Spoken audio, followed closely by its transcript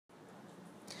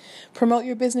Promote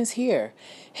your business here.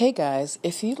 Hey guys,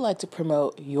 if you'd like to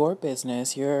promote your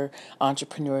business, your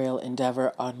entrepreneurial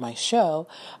endeavor on my show,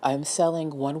 I'm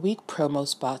selling 1-week promo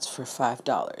spots for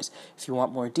 $5. If you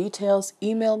want more details,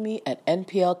 email me at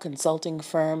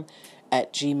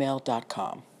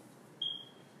nplconsultingfirm@gmail.com.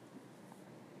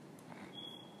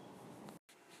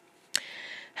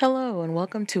 Hello, and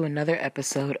welcome to another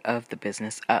episode of The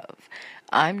Business Of.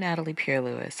 I'm Natalie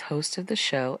Pierre-Lewis, host of the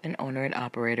show and owner and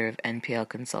operator of NPL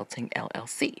Consulting,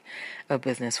 LLC, a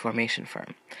business formation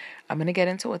firm. I'm going to get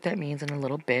into what that means in a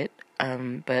little bit,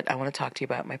 but I want to talk to you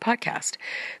about my podcast.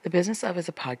 The Business Of is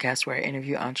a podcast where I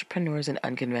interview entrepreneurs in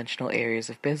unconventional areas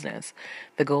of business.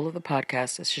 The goal of the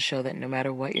podcast is to show that no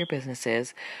matter what your business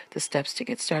is, the steps to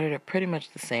get started are pretty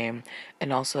much the same,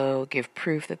 and also give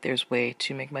proof that there's a way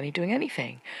to make money doing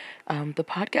anything. The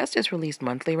podcast is released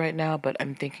monthly right now, but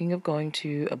I'm thinking of going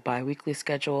to a bi-weekly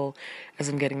schedule as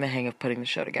I'm getting the hang of putting the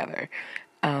show together.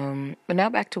 But now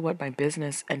back to what my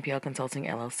business, NPL Consulting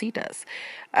LLC, does.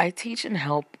 I teach and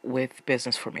help with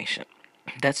business formation.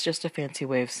 That's just a fancy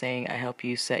way of saying I help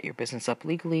you set your business up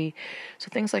legally, so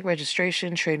things like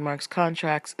registration, trademarks,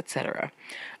 contracts, etc.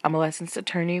 I'm a licensed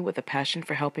attorney with a passion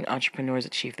for helping entrepreneurs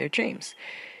achieve their dreams.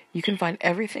 You can find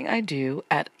everything I do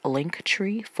at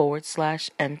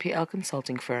Linktree/NPL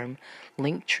Consulting Firm,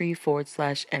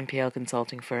 Linktree/NPL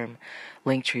Consulting Firm,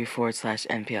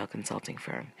 Linktree/NPL Consulting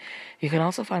Firm. You can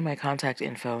also find my contact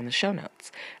info in the show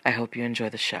notes. I hope you enjoy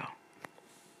the show.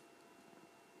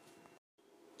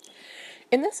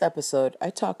 In this episode, I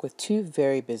talk with two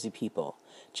very busy people,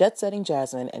 Jet Setting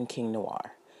Jasmine and King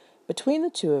Noir. Between the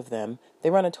two of them, they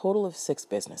run a total of 6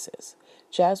 businesses.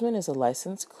 Jasmine is a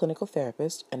licensed clinical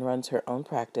therapist and runs her own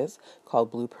practice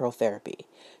called Blue Pearl Therapy.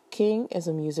 King is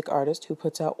a music artist who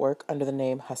puts out work under the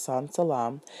name Hassan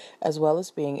Salam, as well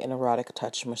as being an erotic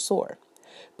touch masseur.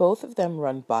 Both of them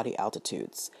run Body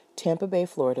Altitudes, Tampa Bay,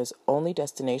 Florida's only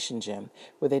destination gym,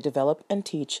 where they develop and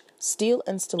teach Steel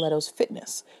and Stilettos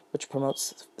Fitness, which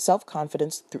promotes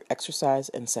self-confidence through exercise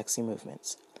and sexy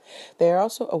movements. They are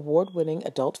also award-winning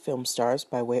adult film stars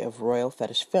by way of Royal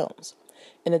Fetish Films,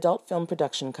 an adult film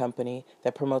production company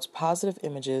that promotes positive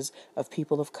images of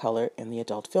people of color in the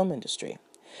adult film industry.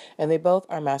 And they both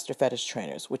are master fetish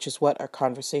trainers, which is what our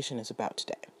conversation is about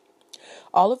today.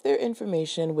 All of their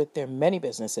information with their many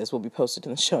businesses will be posted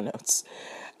in the show notes.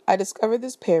 I discovered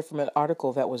this pair from an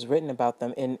article that was written about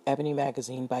them in Ebony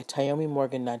magazine by Tayomi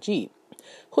Morgan Najib,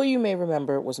 who you may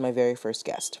remember was my very first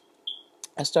guest.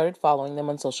 I started following them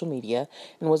on social media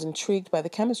and was intrigued by the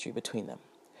chemistry between them.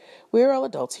 We're all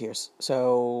adults here,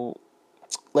 so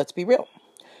let's be real.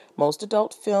 Most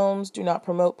adult films do not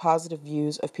promote positive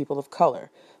views of people of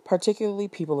color, particularly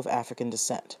people of African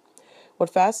descent. What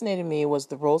fascinated me was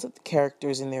the roles that the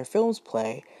characters in their films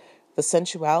play, the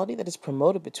sensuality that is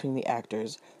promoted between the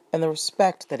actors, and the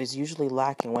respect that is usually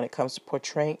lacking when it comes to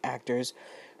portraying actors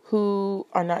who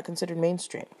are not considered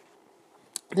mainstream.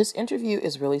 This interview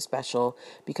is really special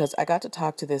because I got to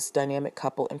talk to this dynamic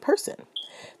couple in person.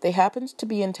 They happened to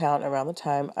be in town around the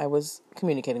time I was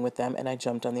communicating with them, and I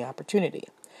jumped on the opportunity.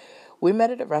 We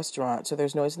met at a restaurant, so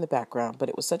there's noise in the background, but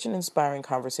it was such an inspiring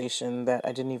conversation that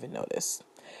I didn't even notice.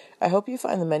 I hope you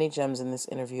find the many gems in this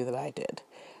interview that I did.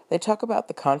 They talk about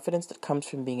the confidence that comes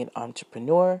from being an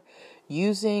entrepreneur,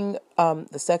 using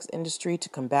the sex industry to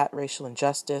combat racial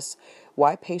injustice,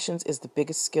 why patience is the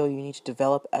biggest skill you need to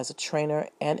develop as a trainer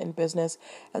and in business,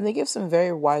 and they give some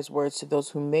very wise words to those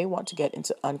who may want to get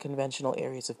into unconventional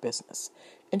areas of business.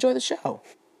 Enjoy the show.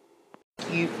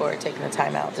 Thank you for taking the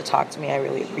time out to talk to me. I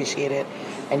really appreciate it.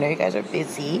 I know you guys are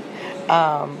busy.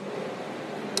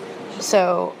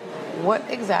 So what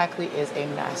exactly is a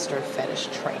master fetish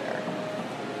trainer?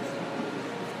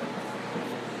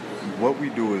 What we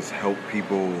do is help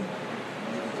people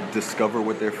discover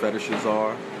what their fetishes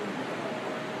are,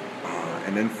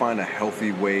 and then find a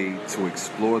healthy way to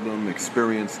explore them,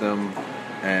 experience them,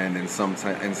 and in some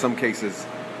cases,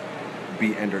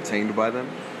 be entertained by them.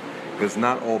 Because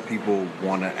not all people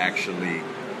want to actually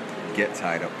get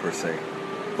tied up per se,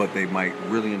 but they might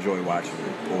really enjoy watching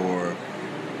it, or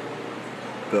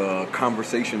the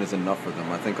conversation is enough for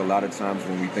them. I think a lot of times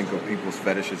when we think of people's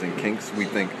fetishes and kinks, we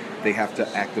think they have to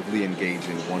actively engage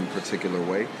in one particular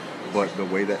way. But the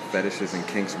way that fetishes and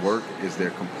kinks work is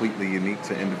they're completely unique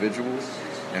to individuals.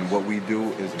 And what we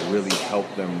do is really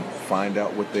help them find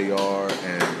out what they are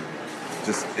and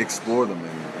just explore them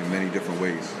in many different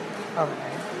ways.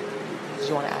 Okay. Did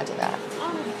you want to add to that?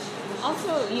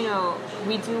 Also,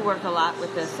 we do work a lot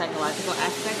with the psychological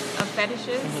aspects of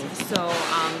fetishes. Mm-hmm. So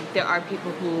there are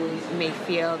people who may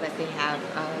feel that they have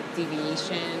a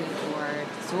deviation or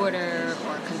disorder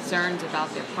or concerns about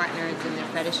their partners and their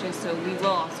fetishes. So we will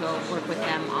also work with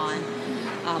them on,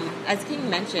 as King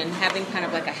mentioned, having kind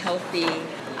of like a healthy.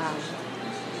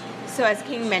 So as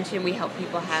King mentioned, we help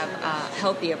people have a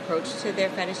healthy approach to their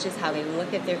fetishes, how they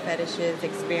look at their fetishes,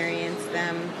 experience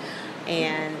them,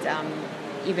 and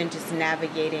even just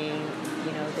navigating,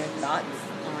 their thoughts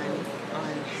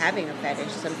on having a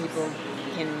fetish. Some people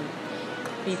can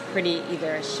be pretty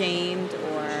either ashamed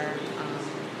or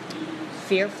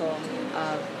fearful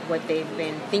of what they've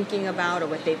been thinking about or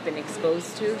what they've been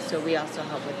exposed to. So we also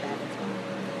help with that as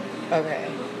well. Okay,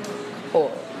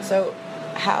 cool. So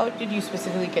how did you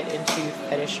specifically get into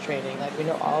fetish training? Like, we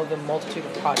know all the multitude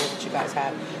of projects that you guys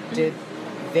have. Did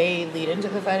they lead into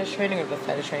the fetish training, or the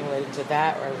fetish training led into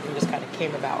that, or everything just kind of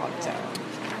came about on its own?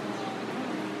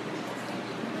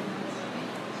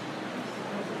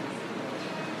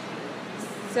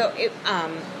 So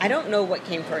I don't know what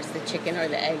came first, the chicken or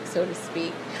the egg, so to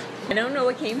speak. I don't know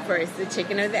what came first, the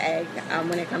chicken or the egg,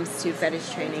 when it comes to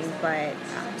fetish training. But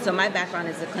so my background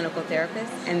is a clinical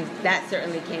therapist, and that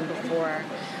certainly came before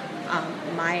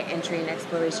my entry and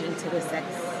exploration into the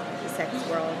sex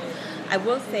world. I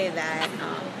will say that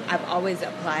I've always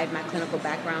applied my clinical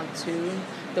background to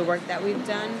the work that we've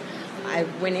done. I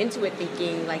went into it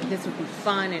thinking like this would be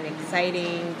fun and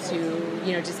exciting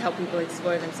to, just help people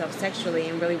explore themselves sexually.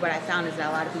 And really what I found is that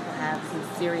a lot of people have some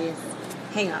serious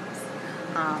hang-ups.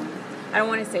 I don't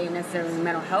want to say necessarily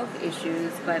mental health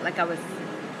issues, but like I was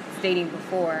stating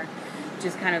before,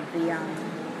 just kind of the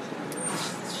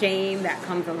shame that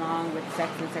comes along with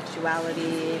sex and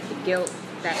sexuality, the guilt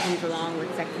that comes along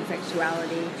with sex and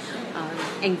sexuality,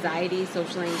 anxiety,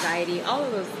 social anxiety, all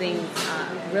of those things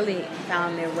really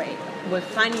was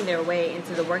finding their way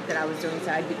into the work that I was doing.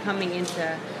 So I'd be coming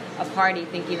into a party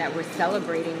thinking that we're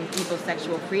celebrating people's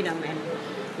sexual freedom and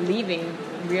leaving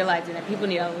realizing that people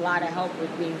need a lot of help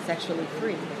with being sexually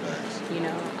free,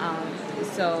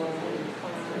 so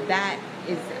that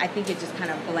is, I think it just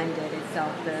kind of blended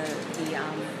itself,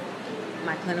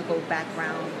 my clinical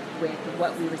background with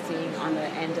what we were seeing on the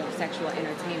end of sexual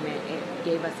entertainment. It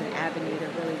gave us an avenue to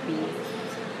really be,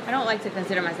 I don't like to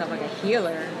consider myself like a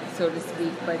healer, so to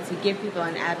speak, but to give people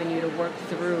an avenue to work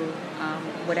through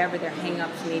whatever their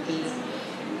hang-ups may be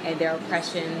and their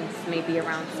oppressions may be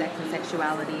around sex and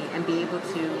sexuality, and be able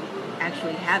to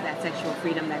actually have that sexual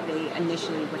freedom that they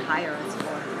initially would hire us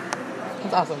for.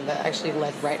 That's awesome. That actually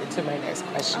led right into my next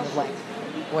question of like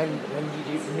when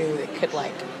you knew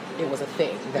it was a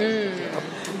thing that you could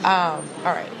do.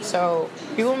 All right, so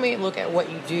people may look at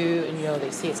what you do and they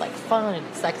see it's like fun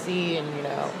and sexy and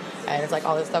and it's like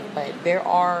all this stuff, but there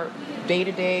are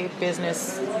day-to-day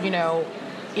business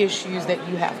issues that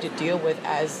you have to deal with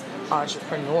as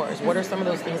entrepreneurs. What are some of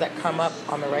those things that come up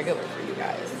on the regular for you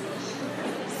guys?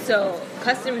 So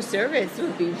customer service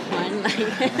would be fun,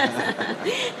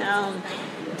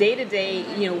 day to day,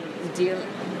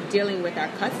 dealing with our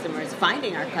customers,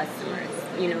 finding our customers.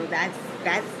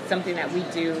 That's something that we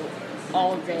do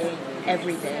all day,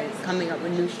 every day, coming up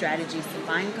with new strategies to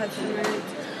find customers,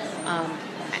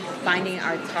 finding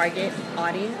our target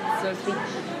audience, so to speak,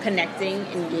 connecting,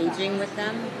 engaging with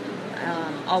them,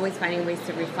 always finding ways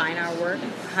to refine our work.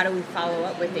 How do we follow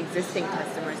up with existing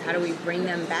customers? How do we bring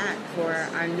them back for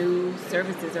our new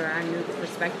services or our new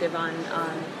perspective on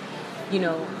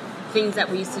things that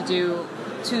we used to do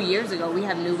 2 years ago? We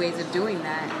have new ways of doing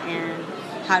that, and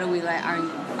how do we let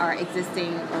our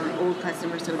existing or old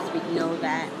customers, so to speak, know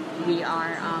that we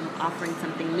are offering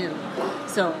something new?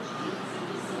 So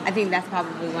I think that's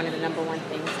probably one of the number one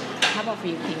things. How about for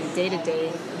you, King?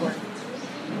 Day-to-day work.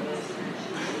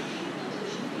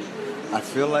 I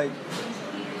feel like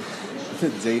the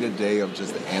day-to-day of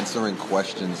just answering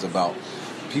questions about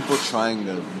people trying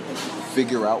to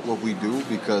figure out what we do,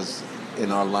 because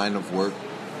in our line of work,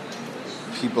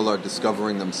 people are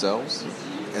discovering themselves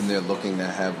and they're looking to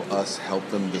have us help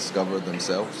them discover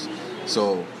themselves.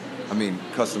 So,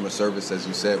 customer service, as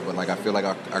you said, but I feel like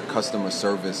our customer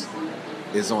service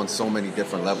is on so many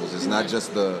different levels. It's not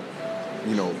just the,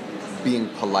 being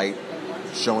polite,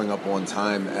 showing up on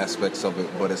time aspects of it,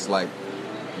 but it's like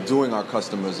doing our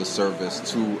customers a service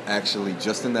to actually,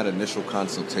 just in that initial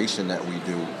consultation that we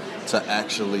do, to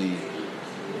actually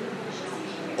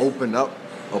open up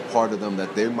a part of them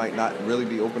that they might not really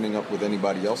be opening up with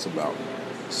anybody else about.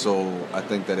 So I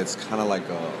think that it's kind of like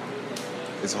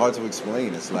it's hard to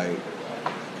explain. It's like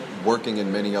working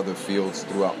in many other fields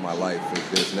throughout my life.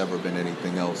 There's never been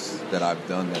anything else that I've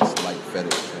done that's like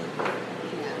fetish.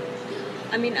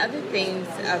 Other things,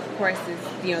 of course, is,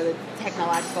 the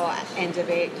technological end of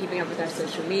it, keeping up with our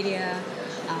social media,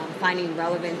 finding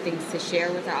relevant things to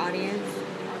share with our audience,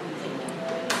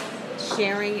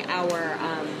 sharing our,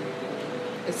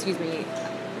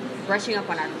 brushing up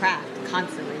on our craft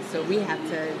constantly. So we have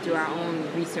to do our own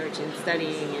research and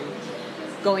studying and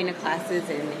going to classes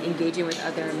and engaging with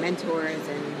other mentors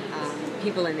and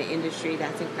people in the industry.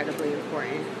 That's incredibly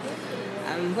important.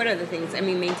 What other things? I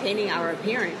mean, maintaining our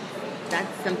appearance.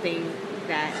 That's something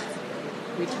that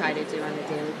we try to do on a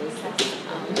daily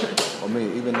basis. I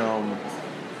mean, even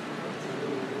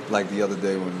like the other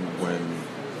day when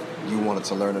you wanted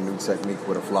to learn a new technique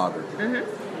with a flogger.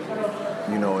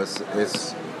 Mm-hmm. You know,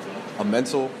 it's a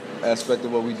mental aspect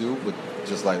of what we do, but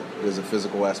just like there's a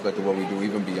physical aspect of what we do,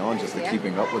 even beyond just the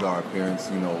keeping up with our appearance.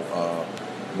 You know,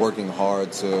 working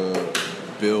hard to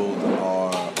build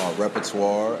our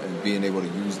repertoire and being able to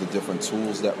use the different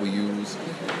tools that we use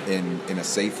in a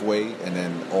safe way, and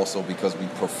then also because we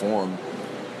perform,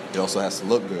 it also has to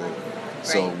look good. Right.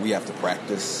 So we have to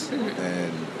practice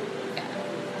and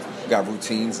got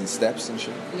routines and steps and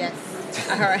shit. Yes.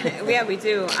 All right. Yeah, we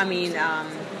do. I mean,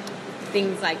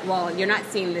 things like, well, you're not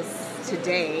seeing this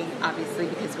today, obviously,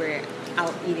 because we're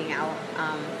out eating out,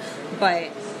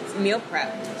 but meal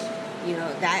prep. You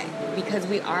know, that, because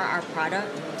we are our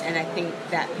product, and I think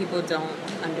that people don't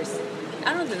understand.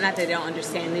 I don't think, not that they don't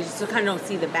understand, they just kind of don't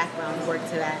see the background work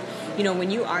to that. You know, when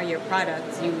you are your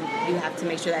product, you have to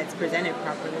make sure that it's presented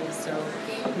properly. So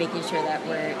making sure that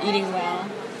we're eating well,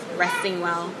 resting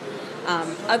well.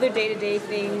 Other day-to-day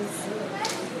things,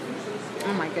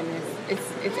 oh my goodness,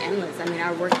 it's endless. I mean,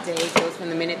 our work day goes from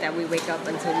the minute that we wake up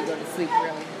until we go to sleep,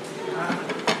 really.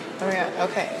 Oh yeah,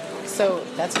 okay. So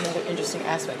that's another interesting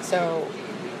aspect. So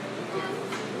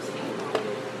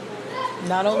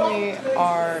not only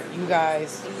are you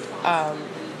guys,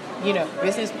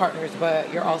 business partners,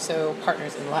 but you're also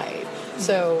partners in life.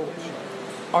 So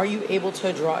are you able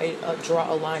to draw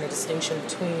a line, a distinction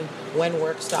between when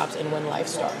work stops and when life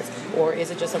starts? Or is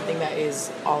it just something that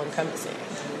is all-encompassing?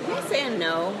 Yes and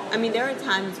no. I mean, there are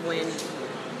times when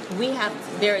we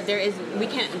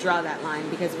can't draw that line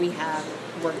because we have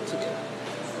work to do.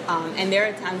 And there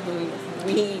are times when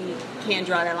we can't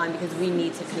draw that line because we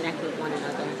need to connect with one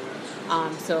another.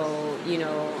 So,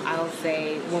 I'll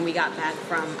say when we got back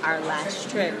from our last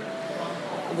trip,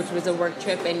 which was a work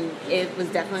trip, and it was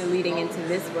definitely leading into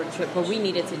this work trip, but we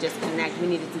needed to just connect. We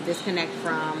needed to disconnect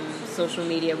from social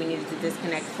media. We needed to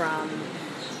disconnect from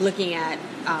looking at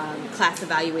class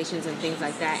evaluations and things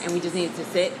like that. And we just needed to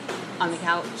sit on the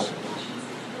couch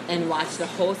and watch the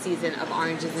whole season of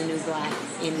Orange is the New Black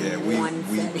in one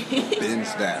setting. We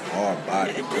binged that hard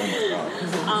body.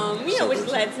 Oh my God. Which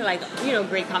led to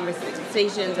great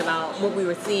conversations about what we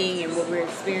were seeing and what we were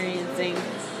experiencing.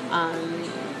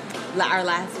 Our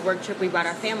last work trip, we brought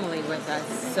our family with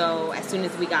us. So as soon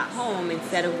as we got home,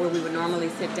 instead of where we would normally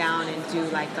sit down and do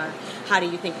how do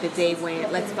you think the day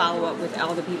went? Let's follow up with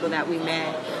all the people that we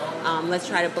met. Let's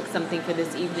try to book something for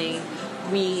this evening.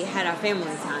 We had our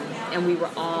family time, and we were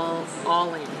all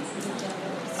in.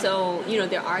 So,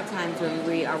 there are times when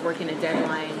we are working a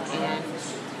deadline, and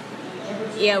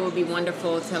it would be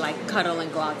wonderful to cuddle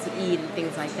and go out to eat and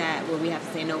things like that, where we have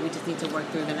to say, no, we just need to work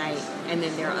through the night. And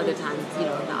then there are other times,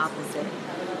 the opposite.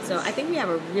 So I think we have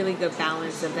a really good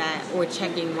balance of that, or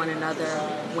checking one another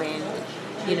when,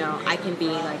 I can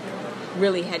be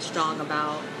really headstrong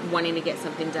about wanting to get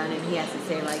something done, and he has to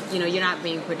say you're not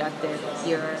being productive,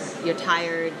 you're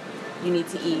tired, you need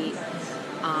to eat,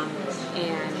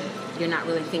 and you're not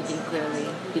really thinking clearly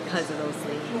because of those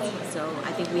things. So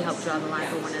I think we help draw the line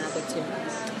for one another too.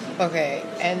 Okay,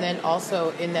 and then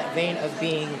also in that vein of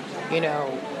being,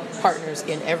 partners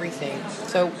in everything.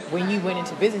 So when you went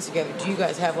into business together, do you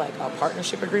guys have a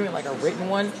partnership agreement, a written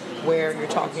one, where you're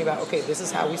talking about, okay, this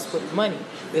is how we split money,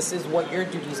 this is what your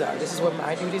duties are, this is what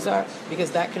my duties are?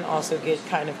 Because that can also get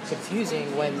kind of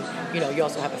confusing when, you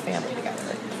also have a family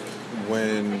together.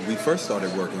 When we first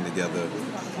started working together,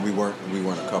 we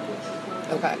weren't a couple.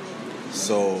 Okay.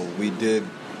 So we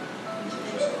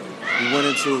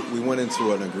went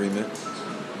into an agreement.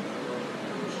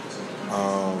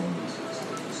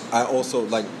 I also,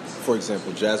 for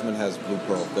example, Jasmine has Blue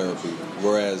Pearl Therapy,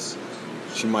 whereas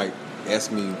she might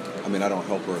ask me, I don't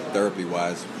help her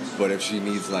therapy-wise, but if she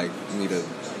needs, me to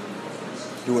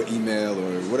do an email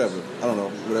or whatever, I don't know,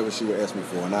 whatever she would ask me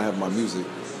for, and I have my music,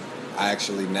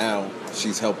 now,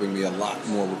 she's helping me a lot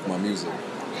more with my music.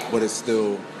 But it's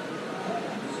still,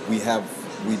 we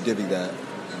divvy that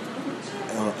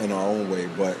in our own way,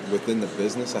 but within the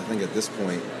business, I think at this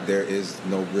point, there is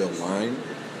no real line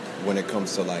when it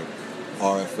comes to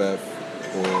RFF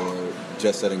or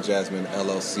Jet Setting Jasmine,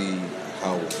 LLC,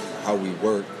 how we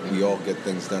work. We all get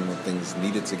things done when things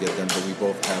needed to get done, but we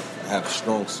both have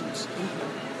strong suits.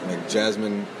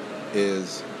 Jasmine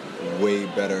is way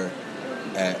better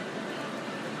at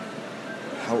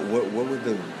what would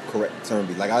the correct term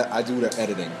be? Like I do the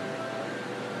editing,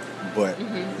 but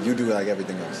you do like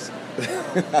everything else.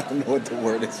 I don't know what the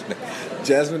word is.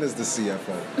 Jasmine is the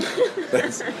CFO.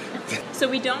 So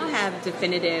we don't have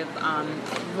definitive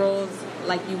roles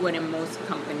like you would in most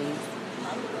companies,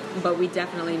 but we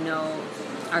definitely know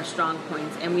our strong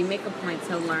points, and we make a point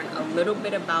to learn a little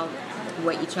bit about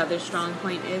what each other's strong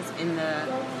point is in the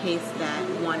case that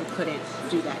one couldn't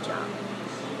do that job.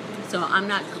 So I'm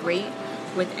not great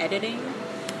with editing,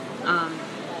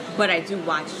 but I do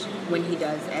watch when he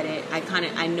does edit.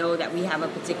 I know that we have a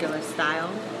particular style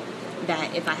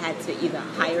that if I had to either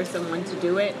hire someone to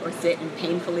do it or sit and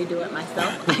painfully do it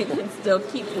myself, I could still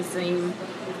keep the same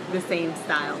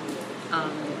style.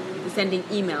 Sending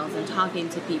emails and talking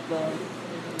to people,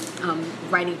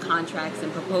 writing contracts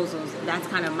and proposals, that's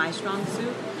kind of my strong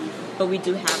suit. But we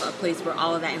do have a place where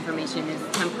all of that information is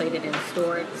templated and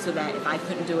stored so that if I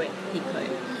couldn't do it, he could.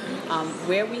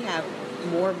 Where we have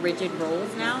more rigid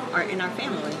roles now are in our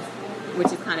families,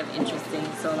 which is kind of interesting.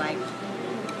 So like,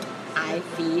 I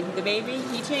feed the baby,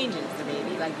 he changes the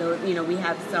baby. Like, we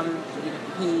have some,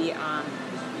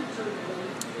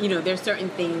 there's certain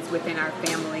things within our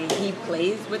family. He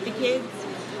plays with the kids.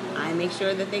 I make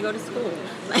sure that they go to school.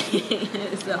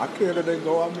 So, I care that they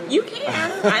go. You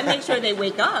can. I make sure they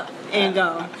wake up and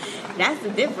go. That's the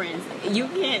difference. You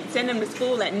can't send them to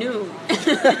school at noon.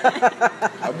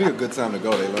 That'd be a good time to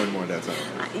go. They learn more at that time.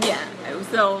 Yeah.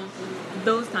 So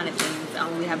those kind of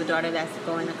things. We have a daughter that's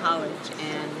going to college,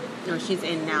 and she's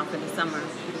in now for the summer.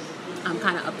 I'm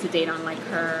kind of up to date on like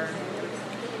her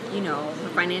her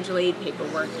financial aid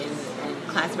paperwork and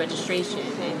class registration,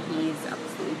 and he's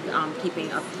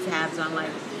keeping up tabs on like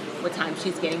what time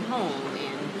she's getting home,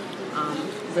 and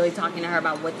really talking to her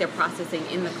about what they're processing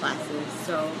in the classes.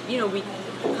 So we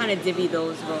kind of divvy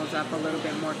those roles up a little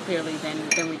bit more clearly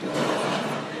than we do.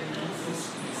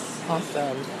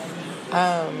 Awesome.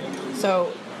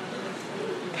 So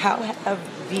how have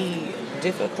the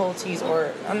difficulties,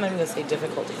 or I'm not even going to say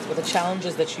difficulties, but the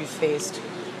challenges that you faced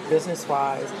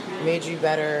business-wise made you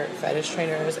better fetish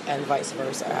trainers and vice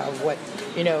versa? What,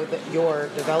 your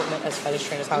development as fetish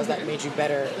trainers, how has that made you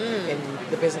better in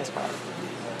the business part?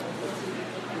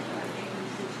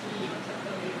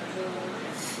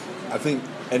 I think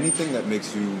anything that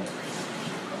makes you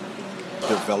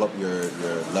develop your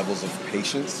levels of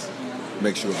patience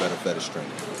makes you a better fetish trainer.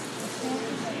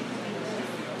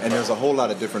 And there's a whole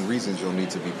lot of different reasons you'll need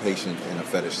to be patient in a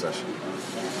fetish session.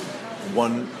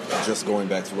 One, just going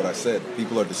back to what I said,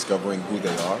 people are discovering who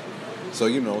they are. So,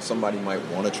 somebody might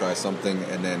want to try something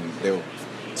and then they'll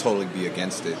totally be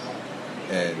against it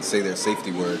and say their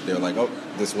safety word. They're like, oh,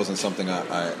 this wasn't something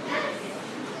I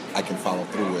can follow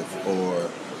through with, or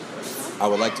I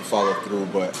would like to follow through,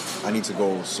 but I need to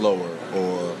go slower,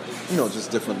 or,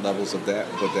 just different levels of that.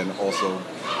 But then also,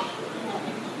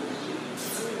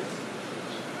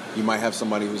 you might have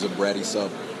somebody who's a bratty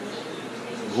sub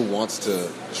who wants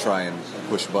to try and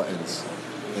push buttons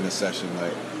in a session.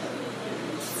 Like,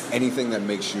 anything that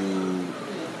makes you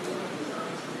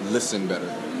listen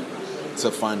better to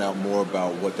find out more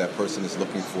about what that person is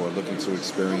looking for, looking to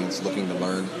experience, looking to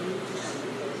learn.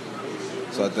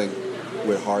 So I think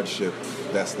with hardship,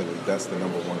 that's the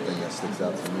number one thing that sticks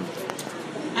out to me.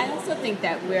 I also think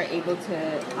that we're able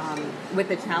to, with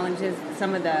the challenges,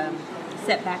 some of the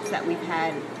setbacks that we've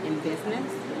had in business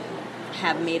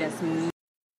have made us people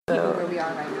where we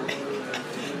are right now.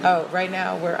 Oh, right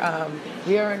now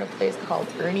we are in a place called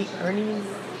Ernie's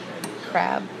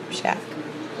Crab Shack.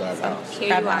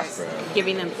 Here you are,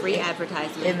 giving them free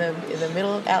advertisement. In the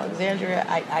middle of Alexandria.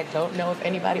 I don't know if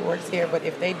anybody works here, but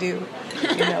if they do,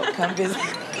 come visit.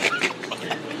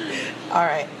 All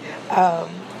right.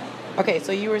 Okay,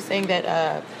 so you were saying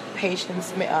that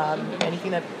patience,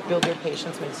 anything that builds your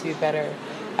patience makes you better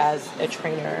as a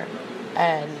trainer,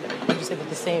 and you said that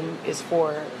the same is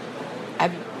for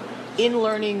in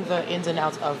learning the ins and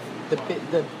outs of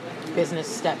the business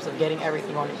steps of getting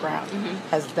everything on the ground.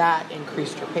 Has that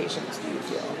increased your patience, do you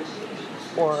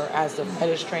feel? Or as the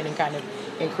fetish training kind of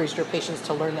increased your patience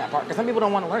to learn that part? Because some people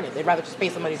don't want to learn it. They'd rather just pay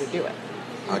somebody to do it.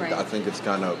 I think it's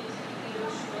kind of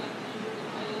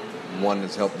one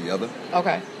has helped the other.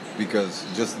 Okay. Because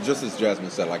just as Jasmine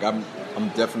said, like I'm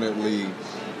definitely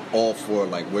all for,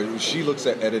 like, when she looks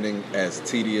at editing as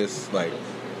tedious, like,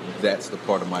 that's the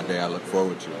part of my day I look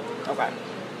forward to. Okay.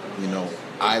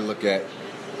 I look at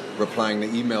replying to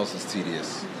emails as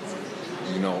tedious,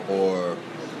 or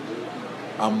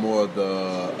I'm more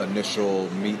the initial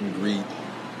meet and greet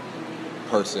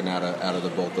person out of the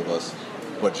both of us.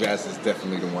 But Jazz is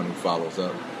definitely the one who follows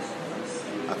up.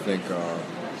 I think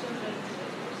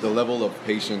the level of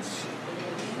patience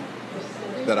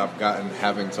that I've gotten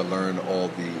having to learn all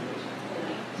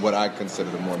what I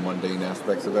consider the more mundane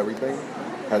aspects of everything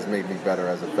has made me better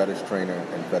as a fetish trainer,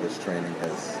 and fetish training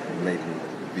has made me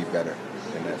be better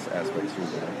in that aspect too.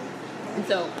 And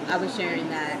so I was sharing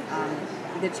that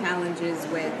the challenges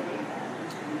with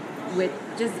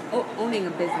just owning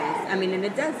a business. I mean, and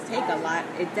it does take a lot.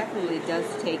 It definitely does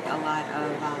take a lot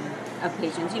of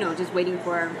patience. You know, just waiting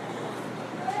for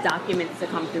documents to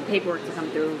come through, paperwork to come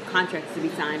through, contracts to be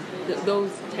signed,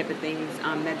 those type of things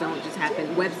that don't just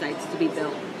happen. Websites to be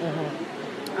built.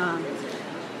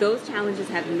 Those challenges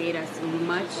have made us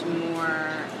much more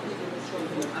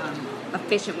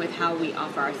efficient with how we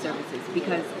offer our services,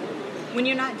 because when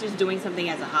you're not just doing something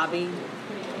as a hobby,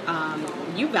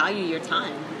 you value your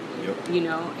time. Yep. You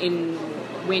know,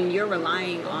 when you're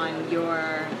relying on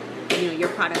your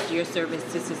product, your service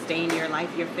to sustain your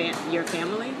life, your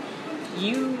family,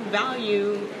 you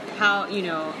value how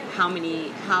your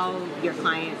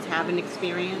clients have an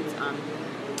experience,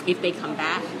 if they come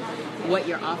back, what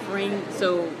you're offering.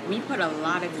 So we put a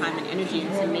lot of time and energy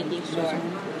into making sure.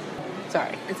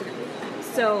 Sorry.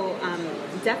 So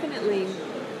definitely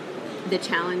the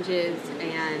challenges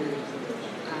and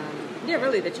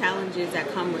really the challenges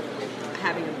that come with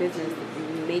having a business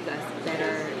make us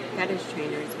better fetish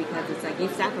trainers, because it's like you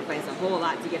sacrifice a whole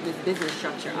lot to get this business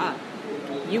structure up.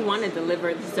 You want to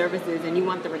deliver the services and you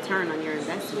want the return on your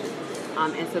investment.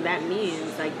 And so that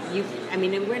means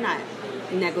and we're not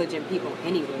negligent people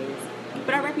anyways,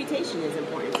 but our reputation is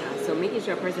important to us. So making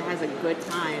sure a person has a good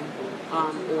time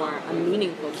or a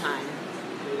meaningful time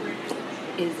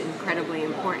is incredibly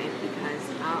important, because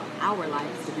our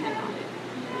lives depend on it.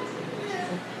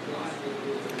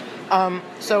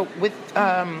 So with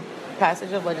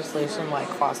passage of legislation like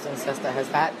FOSTA and SESTA, has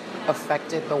that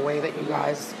affected the way that you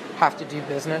guys have to do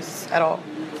business at all?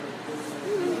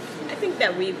 I think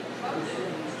that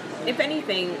if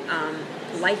anything,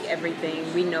 like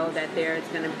everything, we know that there's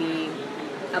going to be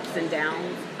ups and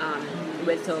downs.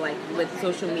 With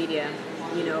social media,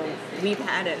 you know, we've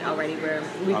had it already where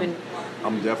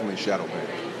I'm definitely shadow banned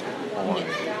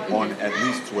on at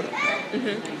least Twitter.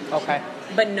 Mm-hmm. Okay.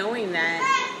 But knowing that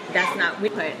we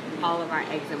put all of our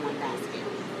eggs in one basket.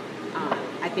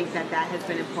 I think that has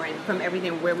been important, from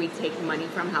everything where we take money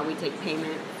from, how we take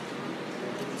payment,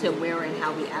 to where and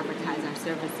how we advertise our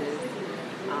services.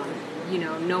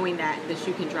 Knowing that the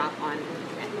shoe can drop on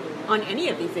any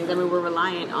of these things. I mean, we're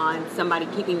reliant on somebody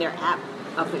keeping their app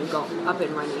up and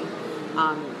running.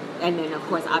 And then, of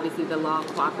course, obviously the law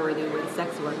cooperating with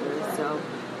sex workers. So,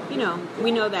 we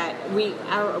know that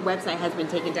our website has been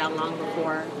taken down long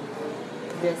before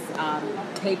this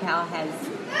PayPal has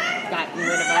gotten rid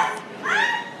of us.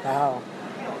 Wow.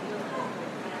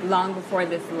 Long before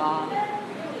this law,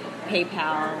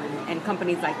 PayPal and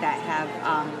companies like that have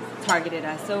targeted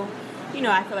us. So,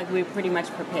 I feel like we're pretty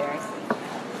much prepared.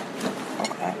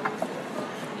 Okay.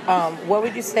 What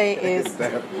would you say is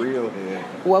that real here?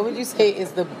 What would you say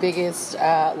is the biggest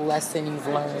lesson you've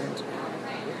learned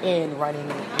in running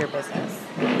your business?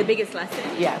 The biggest lesson?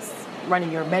 Yes,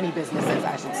 running your many businesses,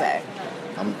 I should say.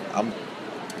 I'm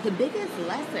the biggest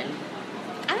lesson.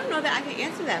 I don't know that I can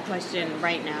answer that question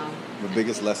right now. The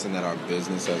biggest lesson that our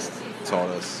business has taught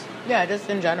us. Yeah, just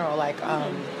in general, like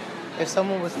if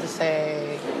someone was to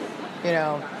say,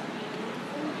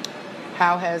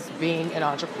 how has being an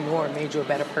entrepreneur made you a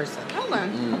better person?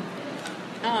 Okay.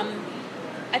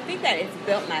 I think that it's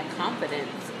built my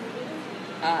confidence.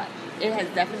 It has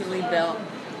definitely built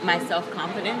my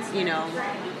self-confidence.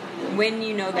 When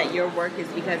you know that your work is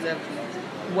because of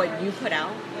what you put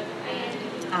out,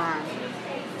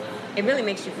 it really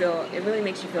makes you feel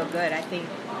good. I think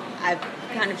I've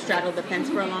kind of straddled the fence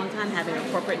for a long time, having a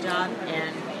corporate job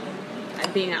and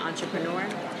being an entrepreneur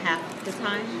half the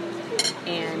time,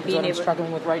 and being I'm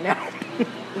struggling with right now.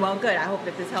 Well, good. I hope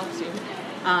that this helps you.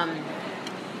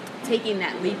 Taking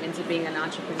that leap into being an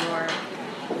entrepreneur,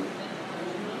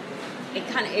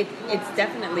 it's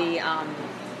definitely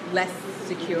less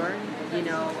secure.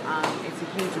 It's a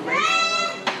huge risk.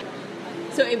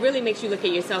 So it really makes you look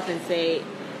at yourself and say,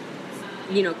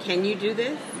 can you do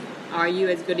this? Are you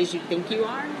as good as you think you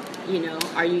are?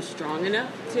 Are you strong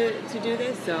enough to do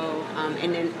this? So,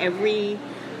 and then every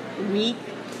week,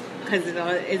 because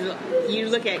you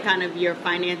look at kind of your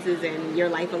finances and your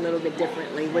life a little bit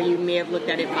differently, where you may have looked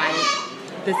at it by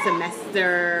the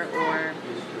semester or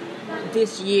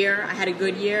this year. I had a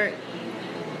good year.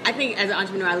 I think as an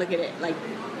entrepreneur, I look at it like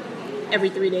every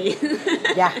 3 days.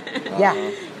 Yeah.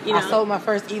 I sold my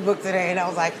first ebook today, and I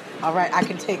was like, all right, I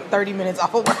can take 30 minutes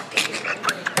off of work.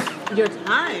 Your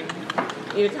time.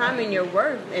 your time and your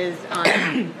worth is,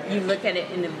 you look at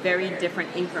it in a very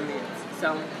different increments.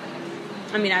 So,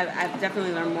 I mean, I've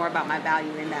definitely learned more about my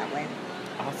value in that way.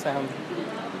 Awesome.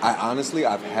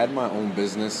 I've had my own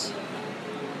business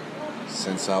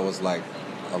since I was like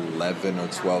 11 or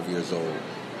 12 years old.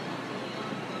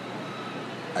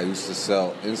 I used to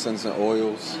sell incense and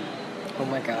oils. Oh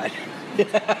my God.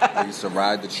 I used to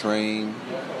ride the train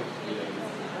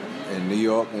in New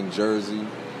York and Jersey.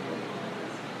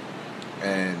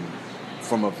 And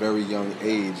from a very young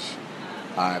age,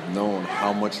 I've known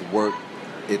how much work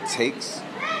it takes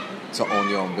to own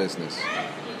your own business.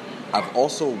 I've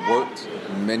also worked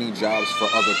many jobs for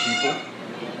other people.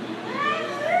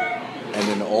 And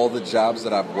in all the jobs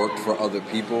that I've worked for other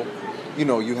people, you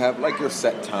know, you have like your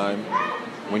set time.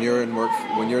 When you're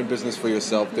in business for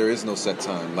yourself, there is no set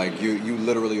time. Like you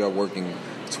literally are working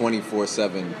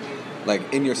 24/7.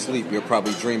 Like in your sleep, you're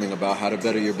probably dreaming about how to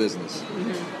better your business.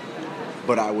 Mm-hmm.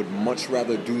 But I would much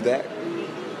rather do that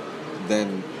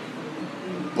than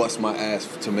bust my ass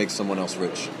to make someone else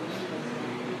rich.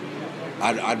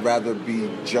 I'd rather be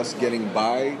just getting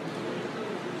by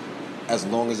as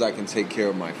long as I can take care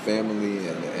of my family,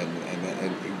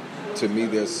 and to me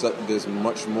there's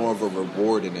much more of a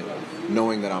reward in it,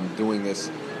 knowing that I'm doing this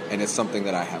and it's something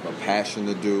that I have a passion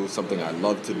to do, something I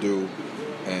love to do,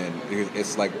 and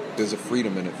it's like there's a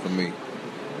freedom in it for me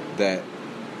that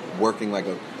working like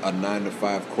a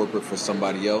 9-to-5 corporate for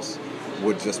somebody else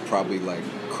would just probably like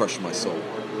crush my soul.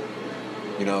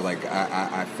 You know, like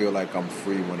I feel like I'm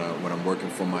free when I'm working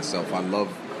for myself. I love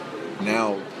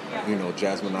now, you know,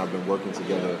 Jasmine and I have been working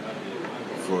together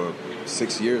for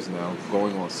 6 years now,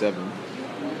 going on 7.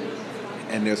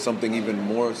 And there's something even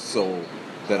more so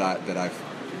that I've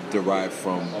derived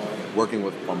from working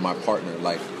with my partner.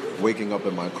 Like waking up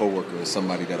and my coworker is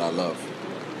somebody that I love,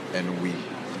 and we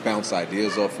bounce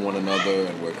ideas off one another,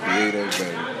 and we're creative.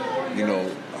 And you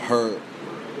know, her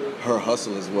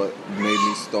hustle is what made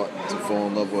me start to fall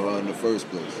in love with her in the first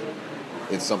place.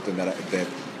 It's something that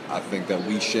I think that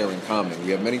we share in common.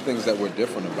 We have many things that we're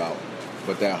different about,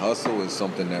 but that hustle is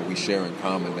something that we share in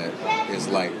common that is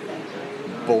like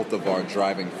both of our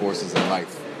driving forces in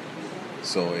life.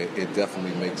 So it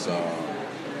definitely makes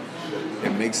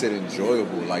it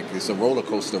enjoyable. Like it's a roller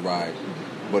coaster ride,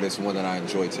 but it's one that I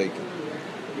enjoy taking.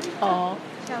 Oh,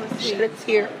 shed a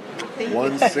tear.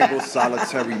 One single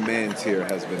solitary man tear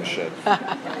has been shed.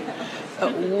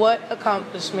 What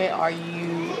accomplishment are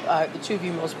you, the two of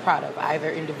you, most proud of, either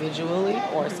individually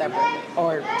or separately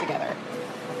or together?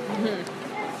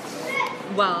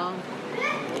 Mm-hmm. Well,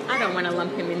 I don't want to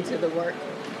lump him into the work,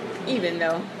 even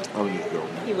though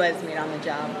he was made on the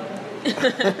job.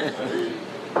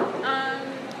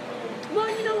 Well,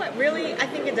 you know what? Really, I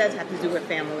think it does have to do with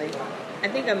family. I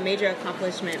think a major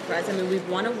accomplishment for us, I mean, we've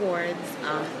won awards,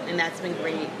 and that's been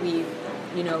great. We've,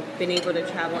 you know, been able to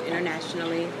travel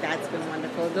internationally. That's been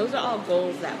wonderful. Those are all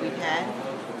goals that we've had.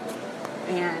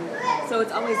 And so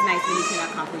it's always nice when you can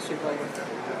accomplish your goals.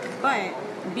 But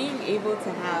being able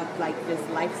to have, like, this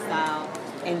lifestyle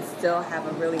and still have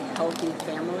a really healthy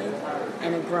family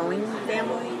and a growing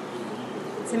family,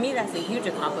 to me, that's a huge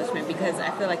accomplishment, because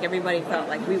I feel like everybody felt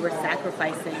like we were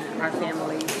sacrificing our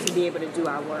families to be able to do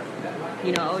our work.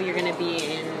 You know, oh, you're going to be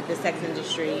in the sex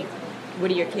industry. What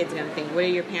are your kids going to think? What are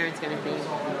your parents going to think?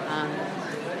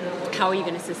 How are you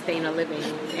going to sustain a living?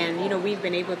 And, you know, we've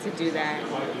been able to do that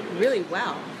really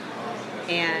well.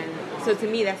 And so to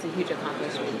me, that's a huge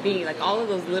accomplishment. Being like all of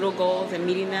those little goals and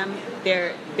meeting them,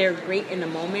 they're great in the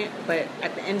moment, but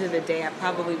at the end of the day, I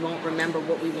probably won't remember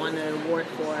what we won an award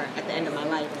for at the end of my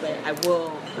life, but I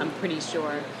will, I'm pretty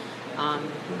sure.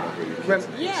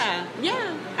 Yeah,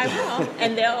 I will.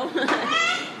 And they'll,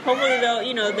 hopefully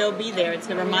they'll be there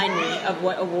to remind me of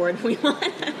what award we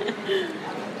won.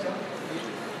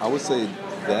 I would say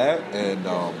that, and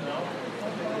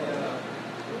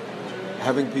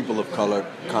having people of color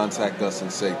contact us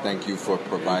and say thank you for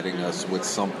providing us with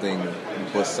something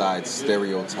besides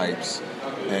stereotypes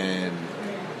and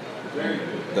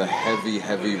the heavy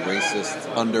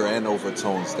racist under and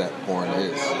overtones that porn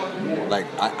is. Like,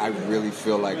 I really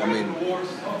feel like, I mean,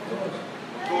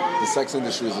 the sex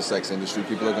industry is a sex industry.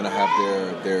 People are going to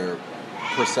have their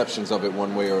perceptions of it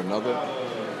one way or another.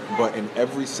 But in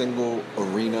every single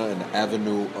arena and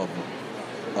avenue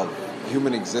of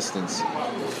human existence,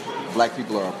 Black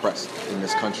people are oppressed in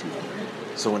this country.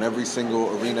 So in every single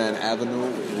arena and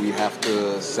avenue, we have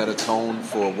to set a tone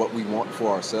for what we want for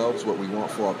ourselves, what we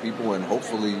want for our people, and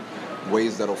hopefully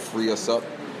ways that'll free us up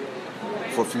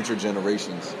for future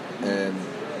generations. And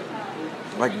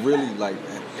like really, like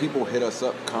people hit us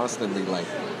up constantly like,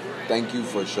 thank you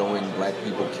for showing Black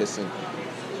people kissing.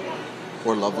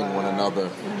 or loving one another,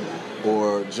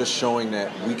 or just showing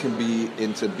that we can be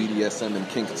into BDSM and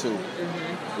kink too.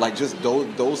 Like just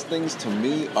those things to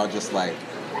me are just like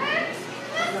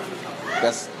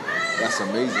that's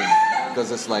amazing,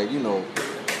 because it's like, you know,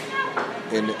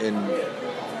 in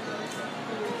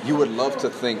you would love to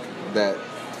think that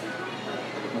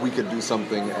we could do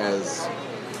something as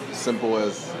simple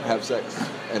as have sex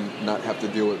and not have to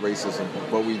deal with racism,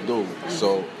 but we do.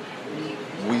 So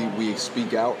we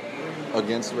speak out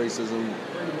against racism.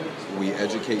 We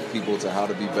educate people to how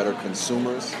to be better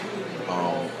consumers,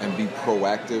 and be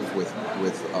proactive with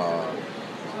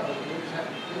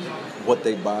what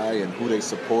they buy and who they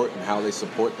support and how they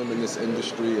support them in this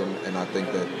industry. And I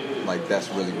think that like that's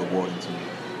really rewarding to me.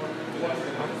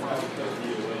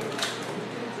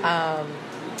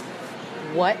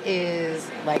 What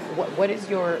is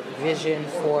your vision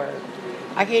for,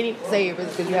 I can't even say your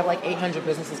business because you have like 800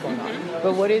 businesses going on,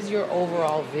 but what is your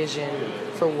overall vision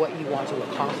for what you want to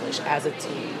accomplish as a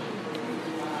team?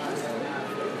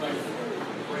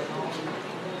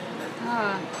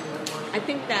 I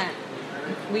think that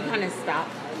we kind of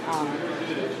stopped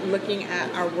looking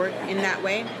at our work in that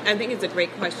way. I think it's a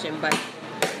great question, but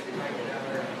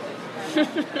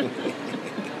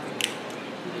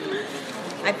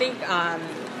I think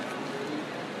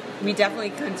we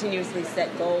definitely continuously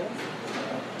set goals,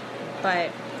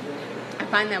 but I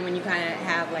find that when you kind of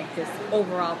have like this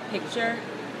overall picture,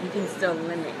 you can still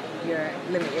limit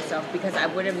yourself, because I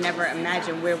would have never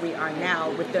imagined where we are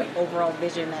now with the overall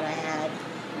vision that I had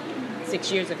 7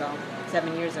 years ago.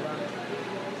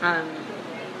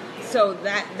 So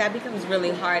that becomes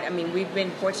really hard. I mean, we've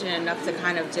been fortunate enough to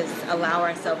kind of just allow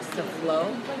ourselves to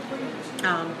flow.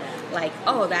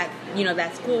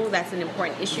 That's cool. That's an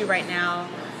important issue right now.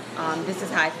 This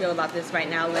is how I feel about this right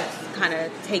now. Let's kind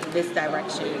of take this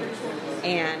direction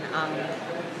and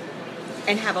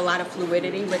have a lot of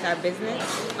fluidity with our business.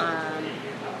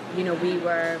 We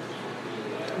were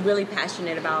really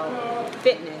passionate about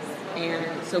fitness,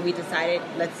 and so we decided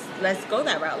let's go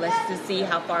that route. Let's just see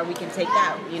how far we can take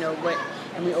that.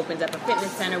 And we opened up a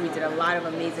fitness center. We did a lot of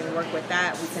amazing work with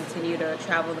that. We continue to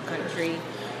travel the country,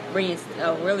 bringing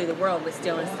really the world with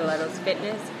Steel and Stilettos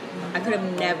Fitness. I could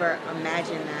have never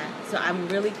imagined that. So I'm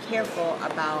really careful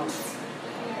about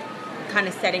kind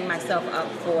of setting myself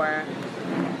up for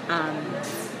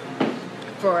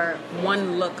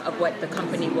one look of what the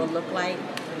company will look like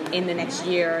in the next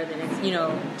year,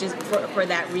 just for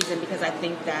that reason, because I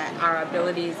think that our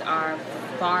abilities are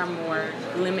far more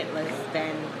limitless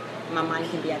than my mind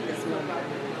can be at this moment.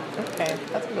 Okay,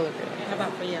 that's really good. How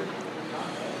about for you?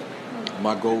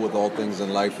 My goal with all things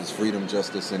in life is freedom,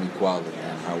 justice, and equality.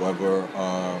 However,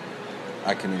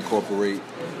 I can incorporate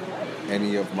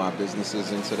any of my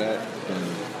businesses into that, and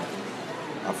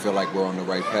I feel like we're on the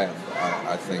right path.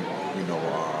 I think,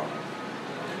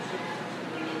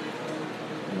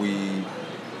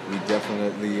 we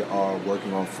definitely are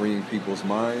working on freeing people's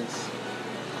minds.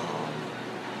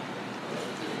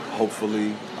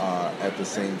 Hopefully, at the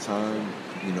same time,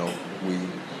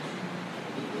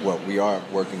 we are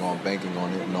working on banking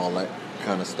on it and all that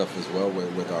kind of stuff as well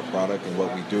with our product and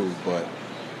what we do, but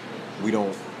we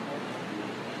don't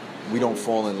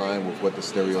fall in line with what the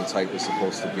stereotype is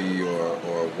supposed to be or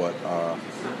what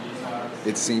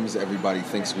it seems everybody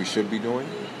thinks we should be doing.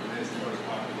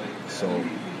 So,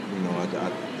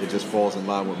 it just falls in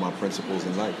line with my principles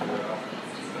in life.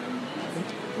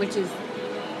 Which is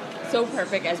so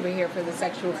perfect as we're here for the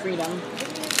Sexual Freedom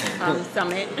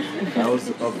Summit. That was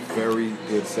a very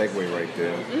good segue right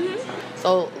there. Mm-hmm.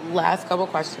 So, last couple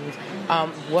questions.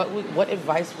 What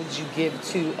advice would you give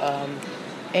to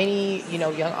any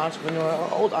young entrepreneur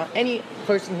or any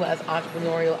person who has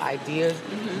entrepreneurial ideas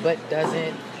but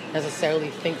doesn't necessarily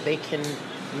think they can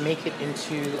make it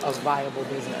into a viable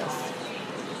business?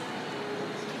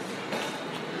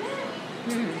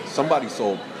 Somebody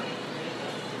sold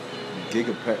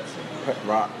gigapets and pet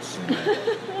rocks, and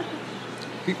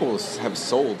people have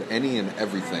sold any and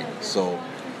everything. So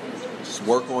just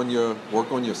work on your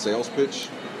sales pitch,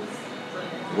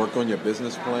 work on your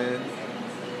business plan.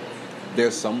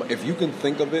 If you can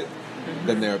think of it,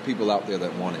 then there are people out there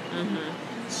that want it.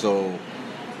 So,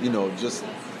 just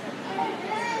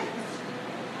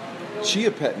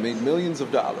Chia Pet made millions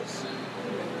of dollars.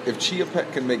 If Chia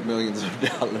Pet can make millions of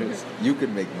dollars, you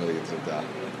can make millions of dollars.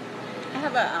 I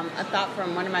have a thought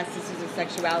from one of my sisters of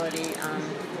sexuality.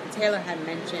 Taylor had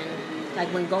mentioned,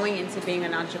 like, when going into being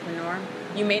an entrepreneur,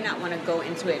 you may not want to go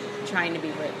into it trying to be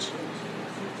rich.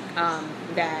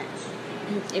 That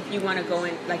if you want to go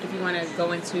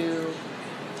into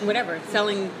whatever,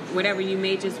 selling whatever. You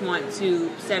may just want to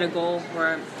set a goal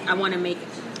for, I want to make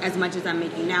as much as I'm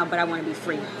making now, but I want to be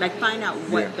free. Like, find out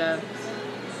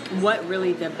what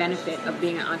really the benefit of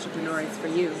being an entrepreneur is for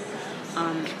you.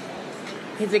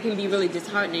 Because it can be really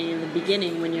disheartening in the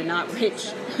beginning when you're not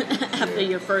rich after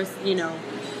your first,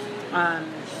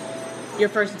 your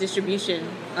first distribution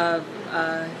of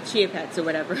Chia Pets or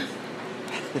whatever.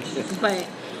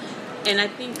 And I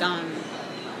think,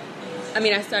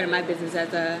 I started my business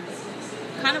as a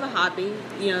kind of a hobby,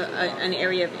 an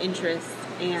area of interest,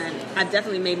 and I've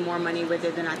definitely made more money with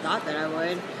it than I thought that I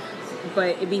would.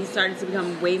 But it started to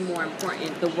become way more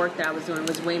important. The work that I was doing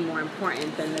was way more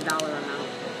important than the dollar amount.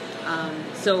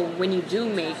 So when you do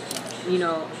make,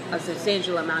 a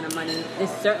substantial amount of money,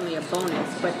 it's certainly a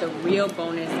bonus. But the real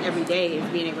bonus every day is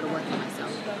being able to work for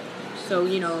myself. So,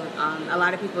 a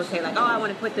lot of people say, like, oh, I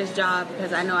want to quit this job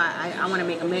because I know I want to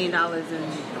make $1 million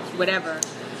and whatever.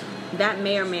 That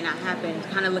may or may not happen.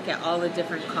 Kind of look at all the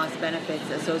different cost benefits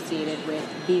associated with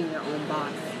being your own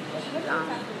boss,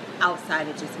 outside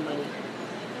of just money.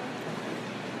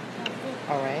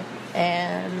 All right.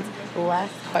 And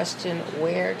last question,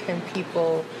 where can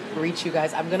people reach you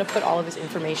guys? I'm going to put all of this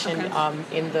information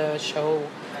in the show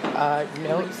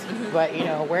notes, but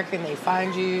where can they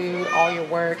find you, all your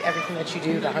work, everything that you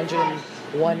do, the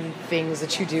 101 things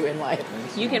that you do in life?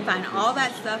 You can find all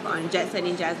that stuff on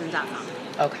jetsettingjasmine.com.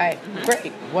 Okay,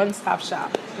 great. One-stop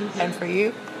shop. And for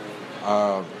you?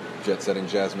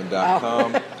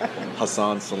 jetsettingjasmine.com,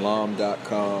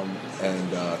 hassansalam.com,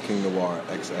 and King Noir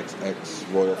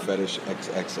XXX, Royal Fetish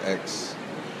XXX.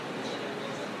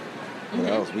 What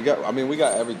else? We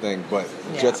got everything, but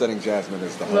Jet Setting Jasmine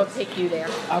is the hub. We'll take you there.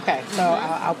 Okay, so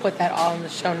I'll put that all in the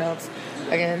show notes.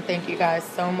 Again, thank you guys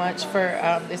so much for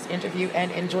this interview,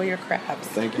 and enjoy your crabs.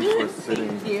 Thank you for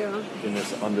sitting in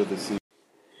this under the sea.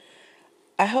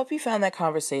 I hope you found that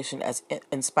conversation as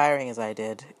inspiring as I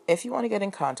did. If you want to get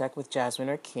in contact with Jasmine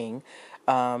or King,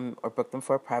 or book them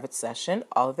for a private session,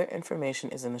 all of their information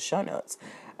is in the show notes.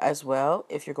 As well,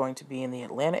 if you're going to be in the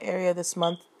Atlanta area this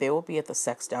month, they will be at the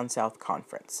Sex Down South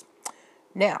conference.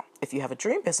 Now, if you have a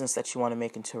dream business that you want to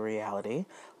make into a reality,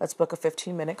 let's book a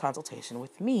 15-minute consultation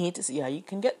with me to see how we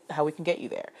can get you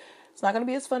there. It's not going to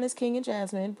be as fun as King and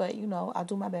Jasmine, but I'll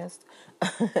do my best.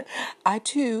 I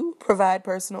too provide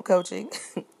personal coaching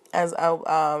as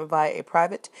via a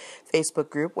private Facebook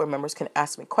group where members can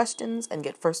ask me questions and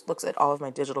get first looks at all of my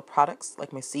digital products,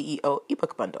 like my CEO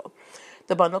ebook bundle.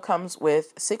 The bundle comes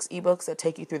with 6 ebooks that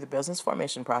take you through the business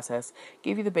formation process,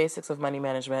 give you the basics of money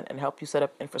management, and help you set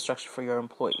up infrastructure for your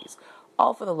employees,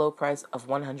 all for the low price of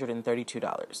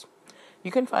 $132.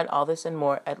 You can find all this and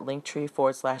more at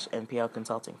Linktree/NPL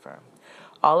Consulting Firm.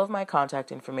 All of my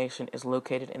contact information is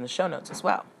located in the show notes as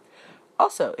well.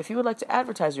 Also, if you would like to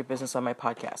advertise your business on my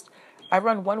podcast, I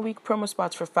run 1-week promo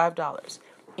spots for $5.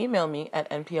 Email me at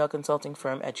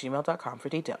nplconsultingfirm@gmail.com for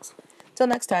details. Till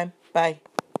next time, bye.